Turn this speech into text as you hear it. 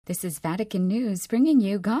This is Vatican News bringing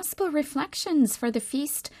you Gospel reflections for the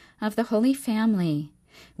Feast of the Holy Family.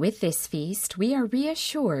 With this feast, we are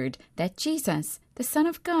reassured that Jesus, the Son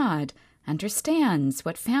of God, understands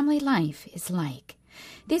what family life is like.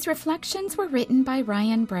 These reflections were written by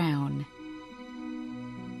Ryan Brown.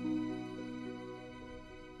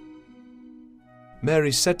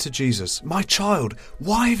 Mary said to Jesus, "My child,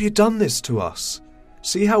 why have you done this to us?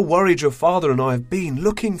 See how worried your father and I have been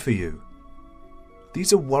looking for you."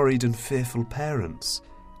 These are worried and fearful parents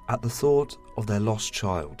at the thought of their lost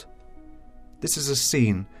child. This is a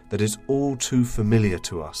scene that is all too familiar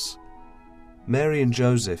to us. Mary and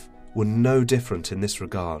Joseph were no different in this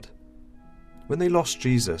regard. When they lost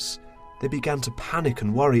Jesus, they began to panic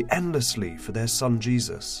and worry endlessly for their son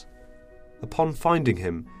Jesus. Upon finding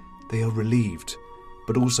him, they are relieved,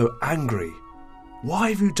 but also angry. "Why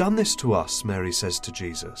have you done this to us?" Mary says to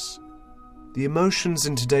Jesus. The emotions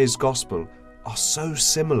in today's Gospel are so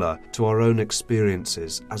similar to our own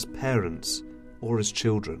experiences as parents or as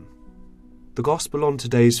children. The Gospel on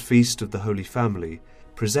today's Feast of the Holy Family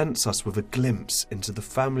presents us with a glimpse into the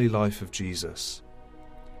family life of Jesus.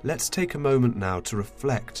 Let's take a moment now to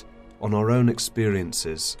reflect on our own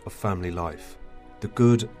experiences of family life, the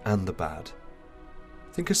good and the bad.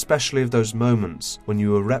 Think especially of those moments when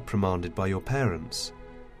you were reprimanded by your parents.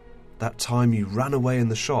 That time you ran away in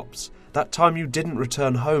the shops, that time you didn't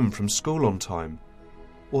return home from school on time,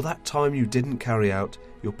 or that time you didn't carry out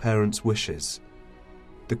your parents' wishes.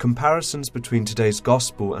 The comparisons between today's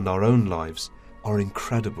Gospel and our own lives are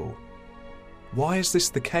incredible. Why is this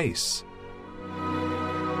the case?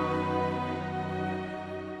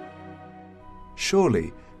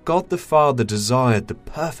 Surely, God the Father desired the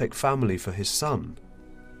perfect family for his Son.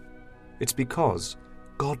 It's because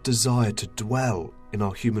God desired to dwell in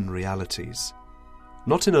our human realities,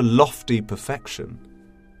 not in a lofty perfection.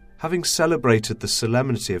 Having celebrated the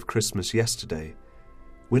solemnity of Christmas yesterday,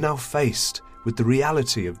 we're now faced with the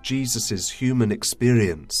reality of Jesus' human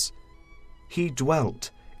experience. He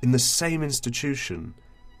dwelt in the same institution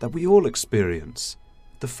that we all experience,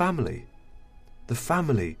 the family. The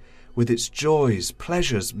family with its joys,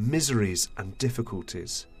 pleasures, miseries, and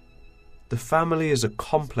difficulties. The family is a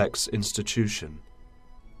complex institution,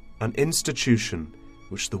 an institution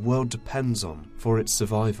which the world depends on for its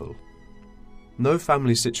survival. No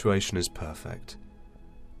family situation is perfect.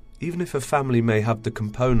 Even if a family may have the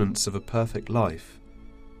components of a perfect life,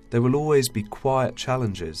 there will always be quiet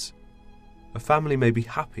challenges. A family may be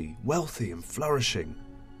happy, wealthy, and flourishing,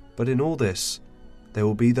 but in all this, there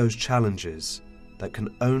will be those challenges that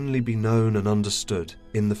can only be known and understood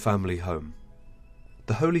in the family home.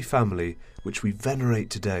 The Holy Family, which we venerate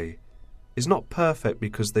today, is not perfect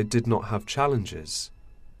because they did not have challenges.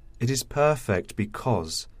 It is perfect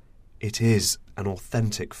because it is an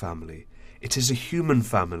authentic family. It is a human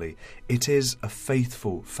family. It is a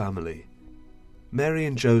faithful family. Mary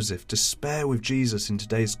and Joseph despair with Jesus in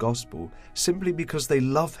today's Gospel simply because they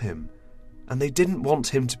love him and they didn't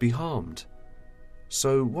want him to be harmed.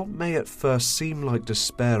 So what may at first seem like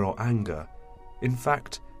despair or anger, in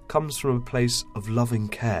fact, comes from a place of loving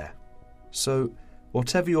care. So,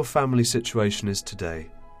 whatever your family situation is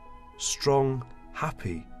today, strong,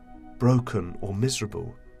 happy, broken or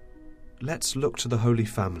miserable, let's look to the Holy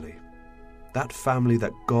Family, that family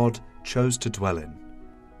that God chose to dwell in,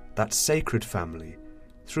 that sacred family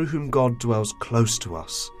through whom God dwells close to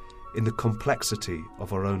us in the complexity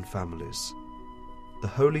of our own families. The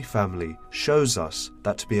Holy Family shows us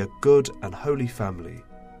that to be a good and holy family,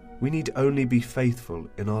 we need only be faithful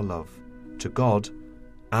in our love to God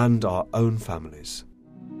and our own families.